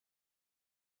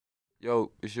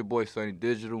Yo, it's your boy Sonny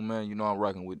Digital, man. You know I'm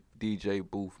rocking with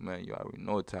DJBooth, man. You already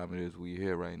know what time it is. We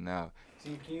here right now.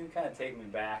 So can you kind of take me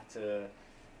back to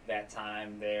that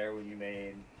time there when you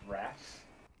made racks?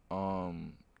 I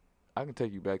can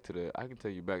take you back to the. I can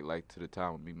take you back like to the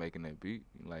time of me making that beat.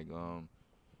 Like, you know,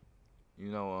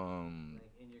 Like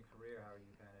in your career, how are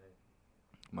you kind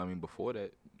I mean, before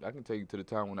that, I can take you to the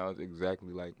time when I was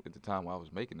exactly like at the time when I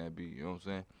was making that beat. You know what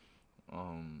I'm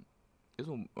saying? This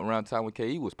was around the time when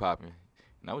KE was popping,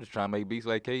 and I was just trying to make beats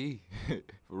like KE. For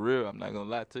real, I'm not gonna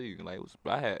lie to you. Like,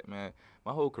 I had, man,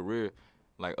 my whole career,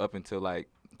 like up until like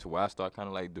to where I start kind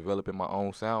of like developing my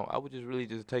own sound. I was just really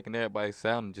just taking everybody's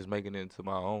sound and just making it into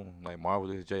my own. Like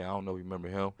Marvelous J, I don't know if you remember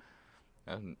him.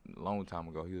 That's a long time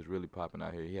ago. He was really popping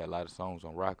out here. He had a lot of songs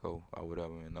on Rocco or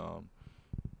whatever, and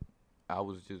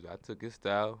I took his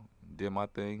style, did my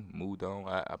thing, moved on.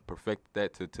 I perfected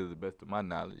that to the best of my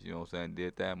knowledge. You know what I'm saying?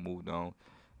 Did that, moved on,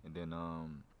 and then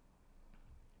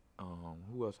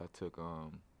who else I took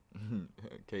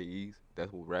KE's.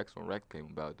 That's what Racks on Racks came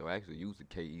about though. I actually used the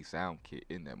KE sound kit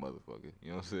in that motherfucker.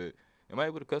 You know what I'm saying? Am I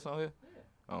able to cuss on here? Yeah.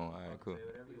 Oh, all right, cool. Say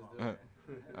whatever you want.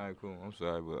 All right, cool. I'm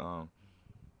sorry, but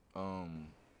No,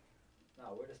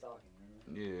 we're just talking.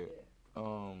 Man. yeah,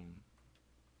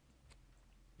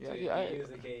 yeah, So yeah. you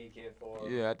used the KE kit for.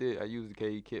 Yeah, I did. I used the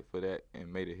KE kit for that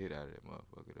and made a hit out of that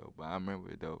motherfucker though. But I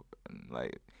remember it though. And,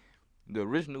 like the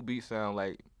original beat sound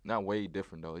like not way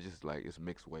different though. It's just like it's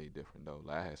mixed way different though.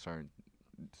 Like I had certain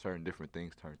different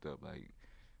things turned up. Like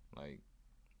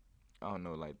I don't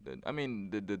know. Like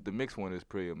the mixed one is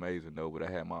pretty amazing though. But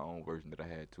I had my own version that I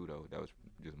had too though. That was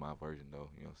just my version though.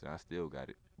 You know what I'm saying? I still got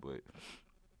it. But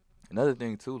another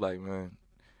thing too, like man.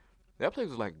 That place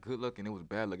was like good luck and it was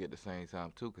bad luck at the same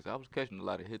time too, cause I was catching a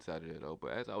lot of hits out of there though.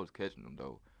 But as I was catching them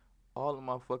though, all of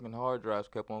my fucking hard drives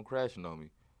kept on crashing on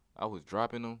me. I was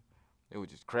dropping them, they were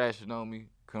just crashing on me,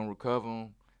 couldn't recover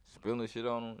them, spilling shit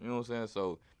on them. You know what I'm saying?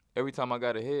 So every time I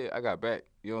got a hit, I got back.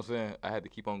 You know what I'm saying? I had to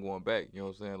keep on going back. You know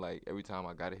what I'm saying? Like every time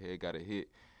I got a hit.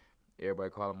 Everybody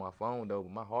calling my phone though,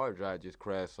 but my hard drive just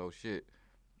crashed. So shit,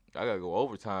 I gotta go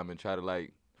overtime and try to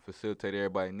like facilitate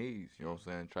everybody's needs, you know what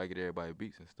I'm saying? Try to get everybody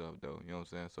beats and stuff though, you know what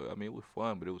I'm saying? So I mean it was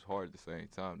fun, but it was hard at the same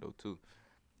time though too.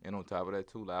 And on top of that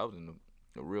too, like I was in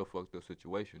a real fucked up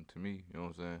situation to me, you know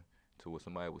what I'm saying? To where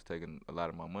somebody was taking a lot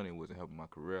of my money and wasn't helping my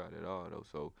career out at all though.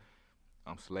 So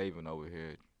I'm slaving over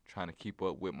here trying to keep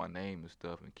up with my name and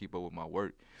stuff and keep up with my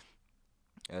work.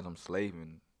 As I'm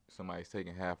slaving, somebody's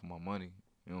taking half of my money,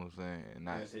 you know what I'm saying? And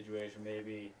In a situation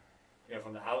maybe, you know,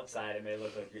 from the outside it may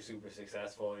look like you're super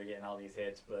successful, you're getting all these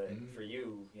hits, but for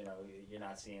you, you know, you're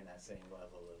not seeing that same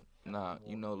level of. Nah,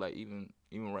 you know, like even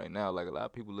right now, like a lot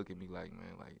of people look at me like,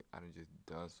 man, like I done just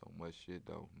done so much shit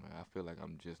though, man. I feel like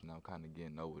I'm just now kind of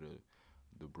getting over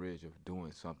the bridge of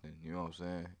doing something. You know what I'm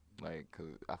saying? Like,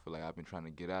 'cause I feel like I've been trying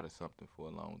to get out of something for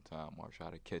a long time, or try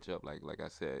to catch up. Like I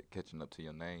said, catching up to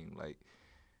your name. Like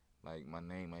my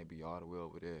name might be all the way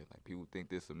over there. Like people think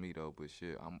this of me though, but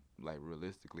shit, I'm like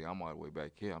realistically, I'm all the way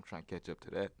back here. I'm trying to catch up to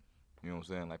that. You know what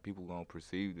I'm saying? Like people gonna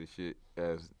perceive this shit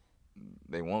as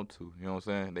they want to. You know what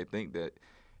I'm saying? They think a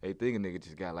nigga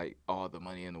just got like all the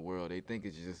money in the world. They think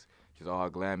it's just all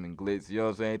glam and glitz. You know what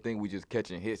I'm saying? They think we just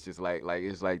catching hits just like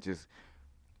it's like just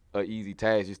a easy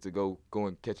task just to go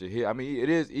and catch a hit. I mean, it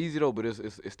is easy though, but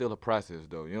it's still a process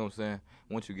though. You know what I'm saying?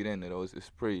 Once you get in there though,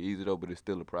 it's pretty easy though, but it's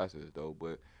still a process though.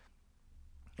 But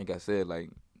like I said, like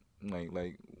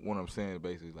what I'm saying is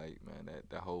basically like, man,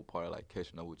 that whole part of like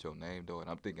catching up with your name though, and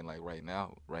I'm thinking like right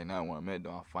now where I'm at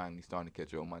though, I'm finally starting to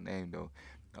catch up with my name though.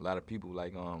 A lot of people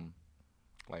like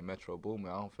Metro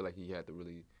Boomin, I don't feel like he had to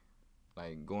really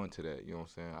like go into that, you know what I'm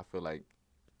saying? I feel like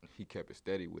he kept it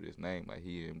steady with his name, like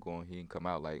he didn't come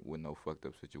out like with no fucked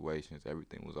up situations.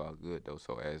 Everything was all good though.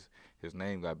 So as his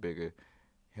name got bigger,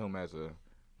 him as a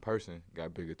person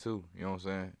got bigger too, you know what I'm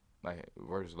saying? Like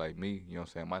versus like me, you know what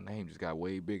I'm saying? My name just got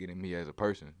way bigger than me as a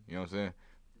person, you know what I'm saying?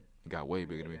 It got way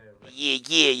bigger than me.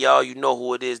 Yeah, y'all, you know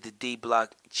who it is, the D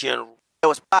Block General.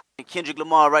 Yo, it's poppin', Kendrick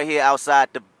Lamar right here outside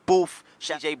the booth,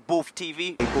 DJ Booth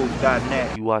TV.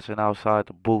 DJBooth.net. You watching Outside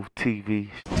the Booth TV.